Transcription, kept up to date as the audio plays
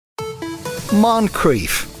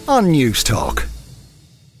Moncrief on News Talk.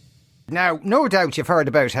 Now, no doubt you've heard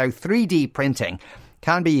about how 3D printing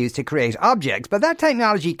can be used to create objects, but that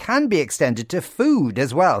technology can be extended to food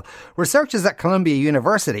as well. Researchers at Columbia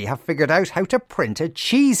University have figured out how to print a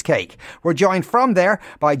cheesecake. We're joined from there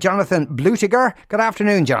by Jonathan Blutinger. Good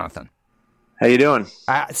afternoon, Jonathan. How you doing?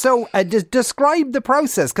 Describe the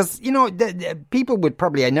process, because, you know, people would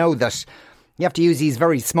probably know that you have to use these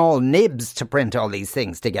very small nibs to print all these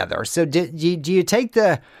things together. So do you take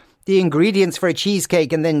the ingredients for a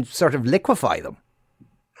cheesecake and then sort of liquefy them?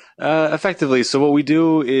 Effectively. So what we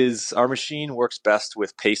do is our machine works best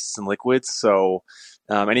with pastes and liquids. So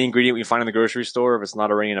any ingredient we find in the grocery store, if it's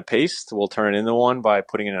not already in a paste, we'll turn it into one by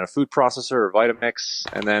putting it in a food processor or Vitamix,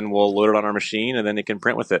 and then we'll load it on our machine, and then it can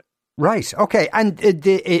print with it. Right. Okay. And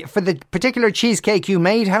for the particular cheesecake you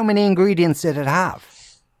made, how many ingredients did it have?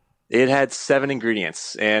 It had 7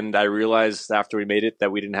 ingredients, and I realized after we made it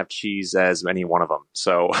that we didn't have cheese as any one of them.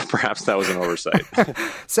 So perhaps that was an oversight.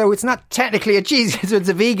 So it's not technically a cheese, it's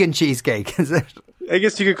a vegan cheesecake, is it? I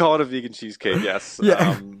guess you could call it a vegan cheesecake, yes.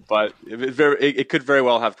 Yeah. But it could very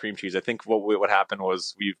well have cream cheese. I think what happened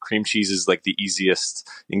was cream cheese is like the easiest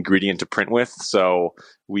ingredient to print with. So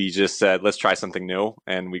we just said, let's try something new,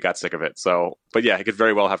 and we got sick of it. So, but yeah, it could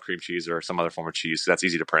very well have cream cheese or some other form of cheese. So that's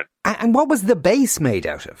easy to print. And what was the base made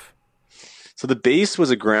out of? So the base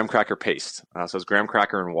was a graham cracker paste. So it's graham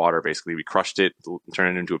cracker and water, basically. We crushed it,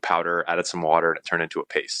 turned it into a powder, added some water, and it turned into a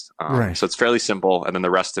paste. Right. So it's fairly simple. And then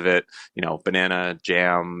the rest of it, banana,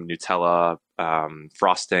 jam, Nutella,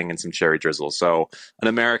 frosting, and some cherry drizzle. So an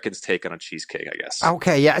American's take on a cheesecake, I guess.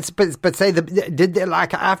 Okay, yeah. But say,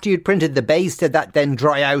 after you'd printed the base, did that then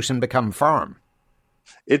dry out and become firm?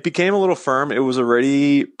 It became a little firm. It was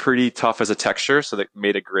already pretty tough as a texture, so that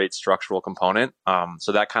made a great structural component.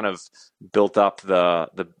 So that kind of built up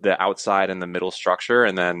the outside and the middle structure,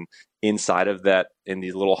 and then inside of that, in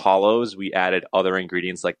these little hollows, we added other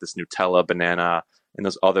ingredients like this Nutella, banana, and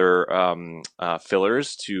those other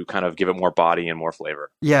fillers to kind of give it more body and more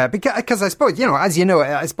flavor. Yeah, because I suppose, as you know,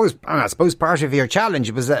 I suppose part of your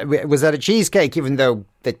challenge was that a cheesecake, even though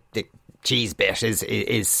the cheese bit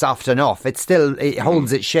is soft enough, it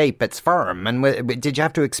holds its shape, it's firm. And did you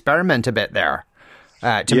have to experiment a bit there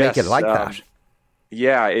to make it like that?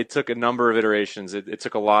 Yeah, it took a number of iterations. It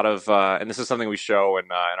took a lot of, and this is something we show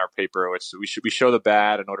in our paper, which we show the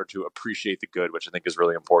bad in order to appreciate the good, which I think is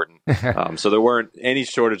really important. So there weren't any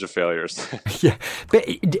shortage of failures. Yeah, but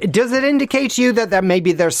does it indicate to you that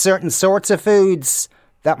maybe there's certain sorts of foods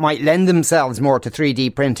that might lend themselves more to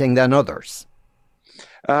 3D printing than others?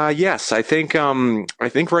 Yes, I think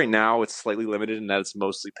right now it's slightly limited in that it's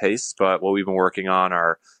mostly paste, but what we've been working on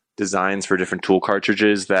are designs for different tool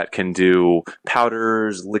cartridges that can do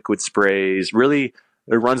powders, liquid sprays. Really,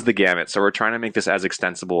 it runs the gamut. So we're trying to make this as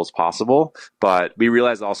extensible as possible, but we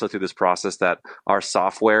realized also through this process that our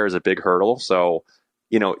software is a big hurdle. So,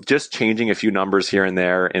 just changing a few numbers here and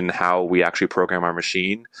there in how we actually program our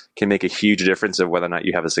machine can make a huge difference of whether or not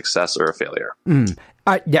you have a success or a failure.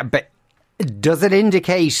 Yeah, but does it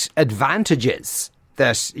indicate advantages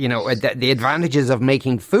that, the advantages of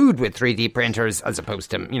making food with 3D printers as opposed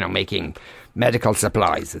to, making medical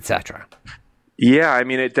supplies, etc.? Yeah, I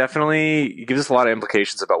mean, it definitely gives us a lot of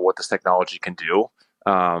implications about what this technology can do.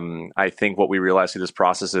 I think what we realized through this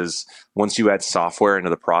process is once you add software into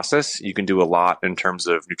the process, you can do a lot in terms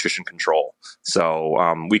of nutrition control. So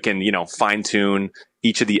we can, fine tune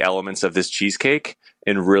each of the elements of this cheesecake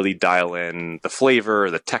and really dial in the flavor,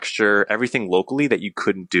 the texture, everything locally that you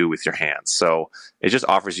couldn't do with your hands. So it just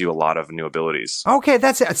offers you a lot of new abilities. Okay,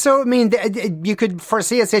 that's it. So, I mean, you could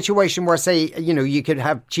foresee a situation where, say, you could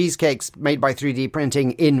have cheesecakes made by 3D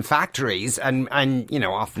printing in factories and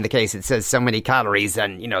often the case it says so many calories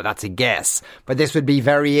and, that's a guess. But this would be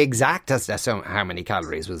very exact as to how many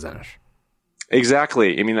calories was in it.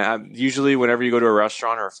 Exactly. I mean, usually whenever you go to a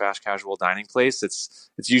restaurant or a fast casual dining place, it's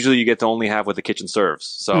usually you get to only have what the kitchen serves.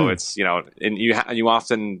 So it's, and you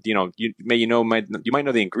often, you might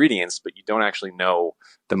know the ingredients, but you don't actually know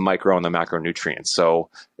the micro and the macronutrients. So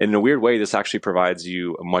in a weird way, this actually provides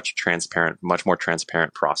you a much more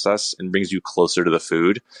transparent process and brings you closer to the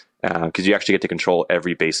food. Because you actually get to control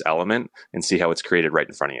every base element and see how it's created right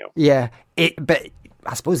in front of you. Yeah, but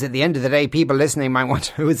I suppose at the end of the day, people listening might want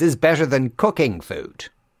to know, is this better than cooking food?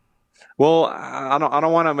 Well, I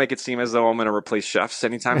don't want to make it seem as though I'm going to replace chefs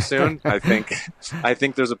anytime soon. I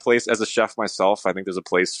think there's a place, as a chef myself, I think there's a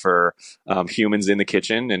place for humans in the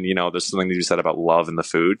kitchen, and there's something to be said about love in the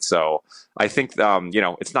food. So I think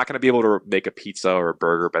it's not going to be able to make a pizza or a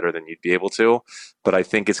burger better than you'd be able to, but I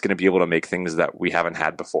think it's going to be able to make things that we haven't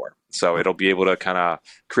had before. So it'll be able to kind of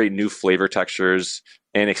create new flavor textures,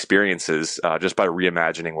 and experiences just by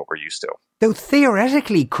reimagining what we're used to. Though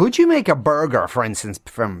theoretically, could you make a burger, for instance,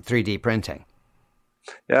 from 3D printing?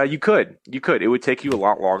 You could. It would take you a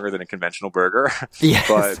lot longer than a conventional burger.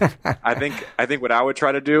 Yes. But I think what I would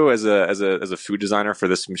try to do as a food designer for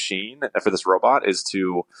this machine, for this robot, is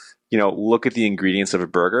to, look at the ingredients of a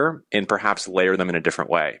burger and perhaps layer them in a different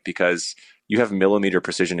way, because you have millimeter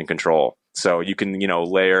precision and control. So you can,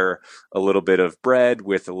 layer a little bit of bread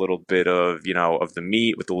with a little bit of, of the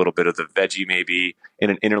meat, with a little bit of the veggie maybe, in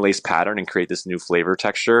an interlaced pattern and create this new flavor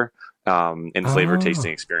texture and flavor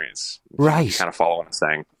tasting experience. Right. You kind of follow what I'm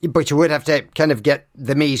saying. But you would have to kind of get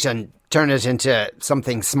the meat and turn it into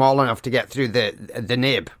something small enough to get through the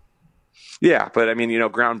nib. Yeah, but I mean,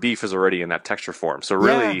 ground beef is already in that texture form. So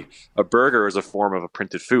really, a burger is a form of a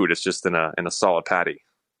printed food. It's just in a solid patty.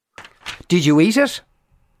 Did you eat it?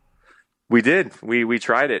 We did. We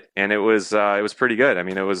tried it, and it was pretty good. I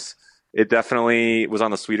mean, it definitely was on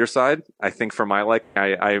the sweeter side. I think for my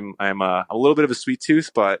I'm a little bit of a sweet tooth,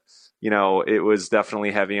 but it was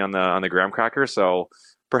definitely heavy on the graham cracker. So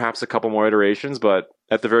perhaps a couple more iterations, but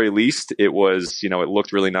at the very least, it was, it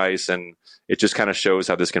looked really nice, and it just kind of shows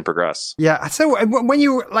how this can progress. Yeah. So when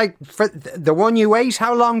you, for the one you ate,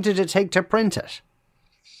 how long did it take to print it?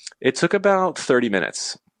 It took about 30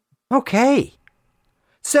 minutes. Okay.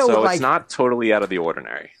 So it's not totally out of the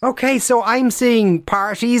ordinary. Okay, so I'm seeing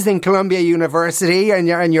parties in Columbia University, and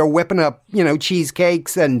you're whipping up,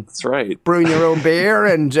 cheesecakes and that's right, brewing your own beer,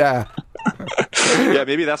 and yeah,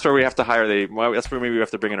 maybe that's where we have to that's where maybe we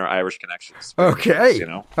have to bring in our Irish connections. Okay,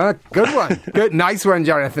 good one, good, nice one,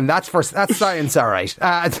 Jonathan. That's science, all right.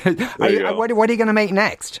 What are you going to make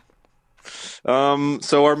next?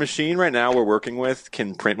 So our machine right now we're working with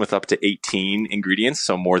can print with up to 18 ingredients,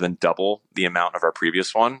 so more than double the amount of our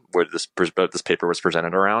previous one where this paper was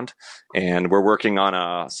presented around. And we're working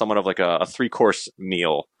on somewhat of like a 3-course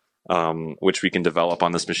meal, which we can develop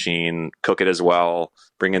on this machine, cook it as well,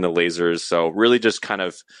 bring in the lasers. So really just kind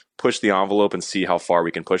of push the envelope and see how far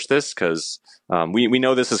we can push this, because we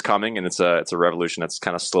know this is coming, and it's a revolution that's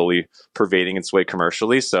kind of slowly pervading its way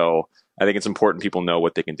commercially. So I think it's important people know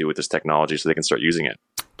what they can do with this technology so they can start using it.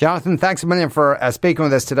 Jonathan, thanks a million for speaking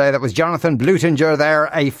with us today. That was Jonathan Blutinger there,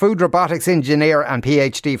 a food robotics engineer and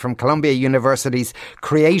PhD from Columbia University's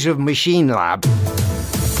Creative Machine Lab.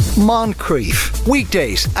 Moncrief,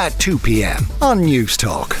 weekdays at 2 p.m. on News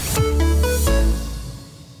Talk.